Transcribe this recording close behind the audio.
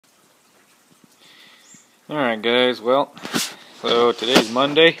Alright guys, well, so today's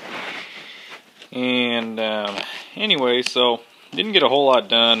Monday, and anyway, so didn't get a whole lot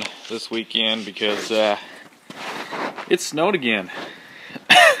done this weekend because it snowed again.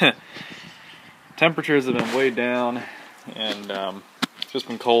 Temperatures have been way down, and it's just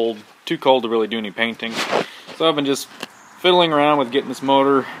been cold, too cold to really do any painting. So I've been just fiddling around with getting this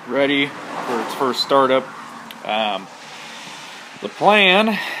motor ready for its first startup. The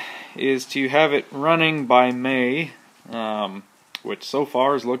plan is to have it running by May, which so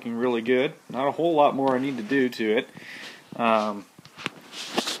far is looking really good. Not a whole lot more I need to do to it.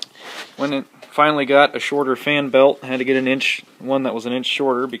 When it finally got a shorter fan belt, I had to get one that was an inch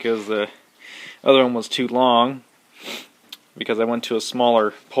shorter because the other one was too long, because I went to a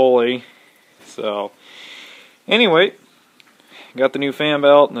smaller pulley. So anyway, got the new fan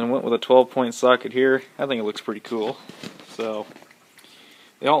belt and then went with a 12-point socket here. I think it looks pretty cool. So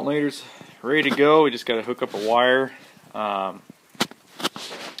the alternator's ready to go. We just got to hook up a wire.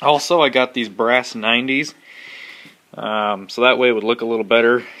 Also, I got these brass 90s, so that way it would look a little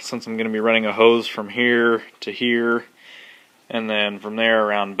better, since I'm going to be running a hose from here to here, and then from there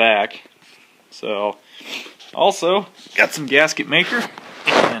around back. So, also got some gasket maker,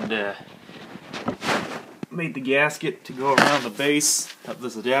 and made the gasket to go around the base of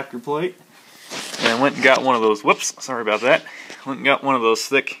this adapter plate. And I went and got one of those, whoops, sorry about that, went and got one of those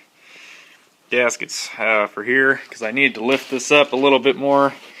thick gaskets for here, because I needed to lift this up a little bit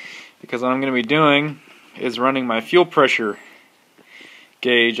more, because what I'm going to be doing is running my fuel pressure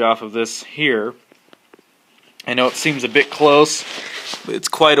gauge off of this here. I know it seems a bit close, but it's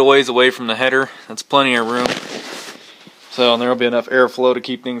quite a ways away from the header. That's plenty of room. So there will be enough airflow to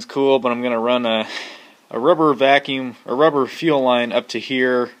keep things cool, but I'm going to run a rubber fuel line up to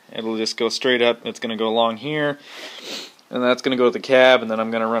here. It'll just go straight up. It's going to go along here, and that's going to go to the cab, and then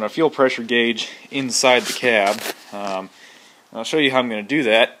I'm going to run a fuel pressure gauge inside the cab. I'll show you how I'm going to do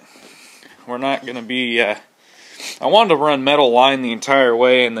that. We're not going to be... I wanted to run metal line the entire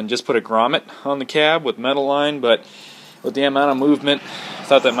way and then just put a grommet on the cab with metal line, but with the amount of movement, I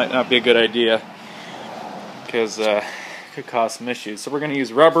thought that might not be a good idea, because it could cause some issues. So we're going to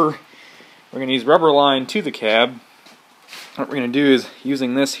use rubber. We're going to use rubber line to the cab. What we're going to do is,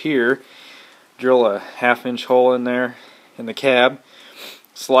 using this here, drill a 1/2-inch hole in there in the cab,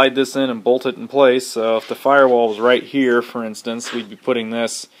 slide this in and bolt it in place. So if the firewall was right here, for instance, we'd be putting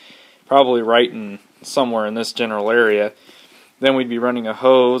this probably right in somewhere in this general area. Then we'd be running a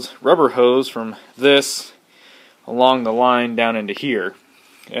hose, rubber hose, from this along the line down into here,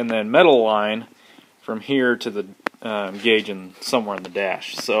 and then metal line from here to the gauge and somewhere in the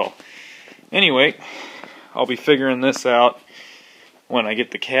dash. So anyway, I'll be figuring this out when I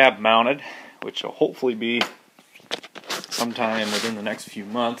get the cab mounted, which will hopefully be sometime within the next few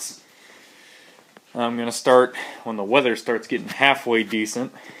months. I'm going to start when the weather starts getting halfway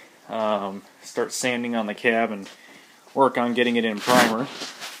decent. Start sanding on the cab and work on getting it in primer.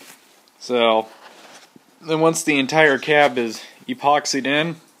 So then once the entire cab is epoxied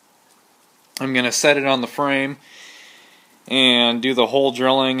in, I'm going to set it on the frame and do the hole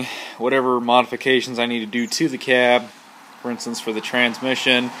drilling, whatever modifications I need to do to the cab, for instance for the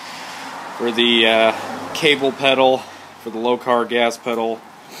transmission, for the cable pedal, for the low-car gas pedal.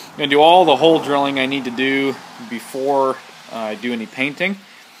 I'm going to do all the hole drilling I need to do before I do any painting,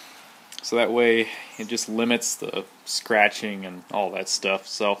 so that way it just limits the scratching and all that stuff.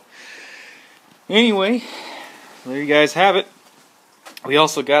 So anyway, there you guys have it. We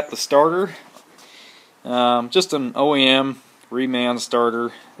also got the starter, just an OEM reman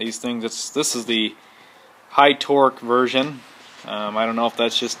starter. These things, this is the high torque version. I don't know if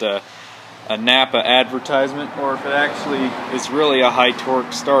that's just a Napa advertisement or if it actually is really a high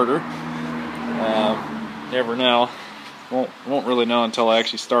torque starter. Never know. Won't really know until I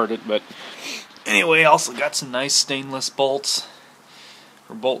actually start it. But anyway, also got some nice stainless bolts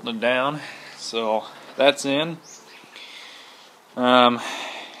for bolting it down. So that's in.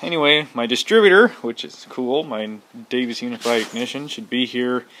 Anyway, my distributor, which is cool, my Davis Unified Ignition, should be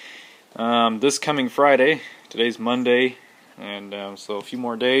here this coming Friday. Today's Monday, and so a few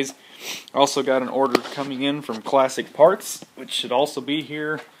more days. Also got an order coming in from Classic Parts, which should also be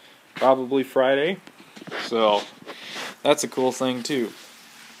here probably Friday. So that's a cool thing too.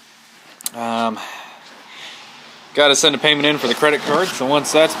 Got to send a payment in for the credit card, so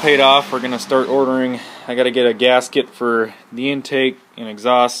once that's paid off, we're going to start ordering. I got to get a gasket for the intake and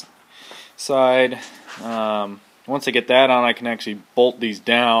exhaust side. Once I get that on, I can actually bolt these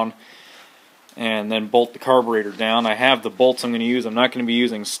down and then bolt the carburetor down. I have the bolts I'm going to use. I'm not going to be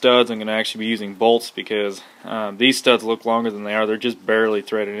using studs. I'm going to actually be using bolts because these studs look longer than they are. They're just barely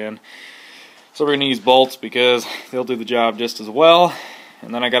threaded in. So we're going to use bolts because they'll do the job just as well.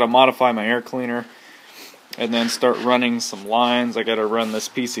 And then I got to modify my air cleaner and then start running some lines. I got to run this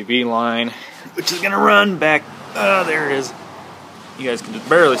PCB line, which is going to run back. There it is. You guys can just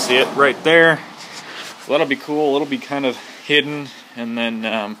barely see it right there. So that'll be cool. It'll be kind of hidden. And then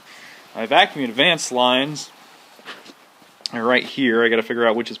my vacuum advanced lines are right here. I got to figure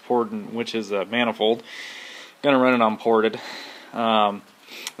out which is ported and which is manifold. Gonna run it on ported.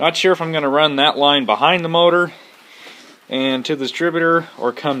 Not sure if I'm gonna run that line behind the motor and to the distributor,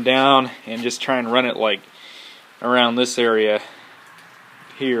 or come down and just try and run it like around this area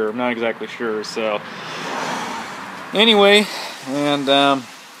here. I'm not exactly sure. So anyway, and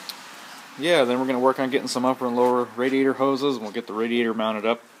yeah, then we're gonna work on getting some upper and lower radiator hoses, and we'll get the radiator mounted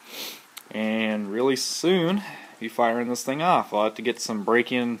up, and really soon be firing this thing off. I'll have to get some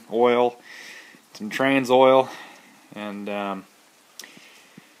break-in oil, some trans oil, and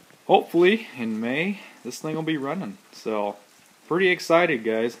hopefully in May this thing will be running. So pretty excited,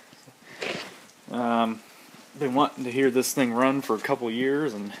 guys. Been wanting to hear this thing run for a couple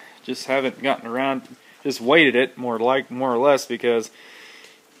years and just haven't gotten around. Just waited it more or less because,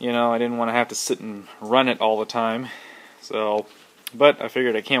 you know, I didn't want to have to sit and run it all the time. So, but I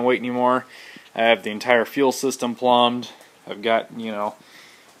figured I can't wait anymore. I have the entire fuel system plumbed. I've got, you know,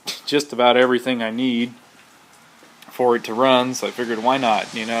 just about everything I need for it to run, so I figured why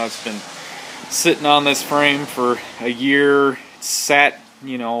not. You know, it's been sitting on this frame for a year. It's sat,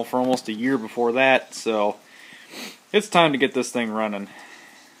 you know, for almost a year before that, so it's time to get this thing running.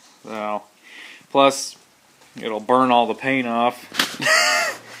 So, plus it'll burn all the paint off.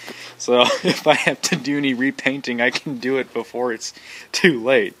 So if I have to do any repainting, I can do it before it's too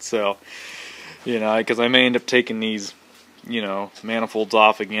late. So, you know, because I may end up taking these, you know, manifolds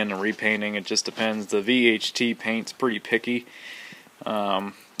off again and repainting. It just depends. The VHT paint's pretty picky.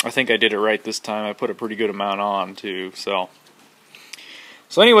 I think I did it right this time. I put a pretty good amount on too. So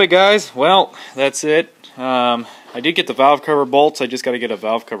anyway, guys, well, that's it. I did get the valve cover bolts. I just got to get a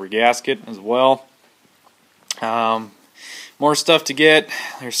valve cover gasket as well. More stuff to get.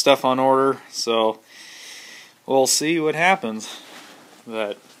 There's stuff on order, so we'll see what happens.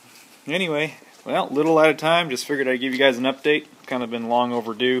 But anyway, well, little at a time. Just figured I'd give you guys an update. Kind of been long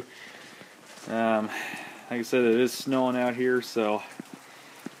overdue. Like I said, it is snowing out here, so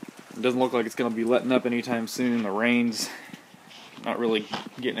it doesn't look like it's going to be letting up anytime soon. The rain's not really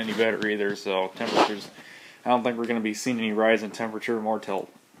getting any better either, so temperatures, I don't think we're going to be seeing any rise in temperature more until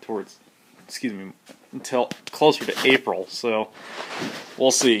closer to April, so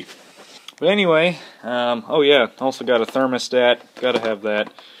we'll see. But anyway, oh yeah, also got a thermostat. Got to have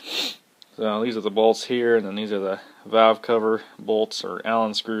that. So these are the bolts here, and then these are the valve cover bolts, or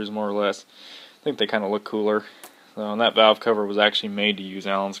Allen screws more or less. I think they kind of look cooler. So, and that valve cover was actually made to use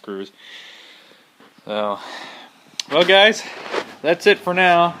Allen screws. So, well guys, that's it for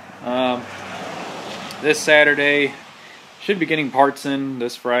now. This Saturday, should be getting parts in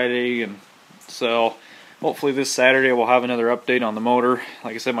this Friday, and so hopefully this Saturday we'll have another update on the motor.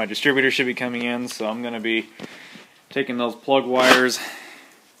 Like I said, my distributor should be coming in, so I'm going to be taking those plug wires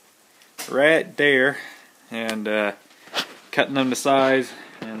right there and cutting them to size,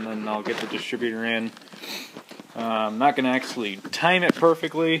 and then I'll get the distributor in. I'm not going to actually time it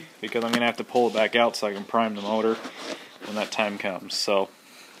perfectly because I'm going to have to pull it back out so I can prime the motor when that time comes. So,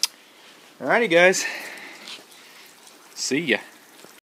 alrighty guys, see ya.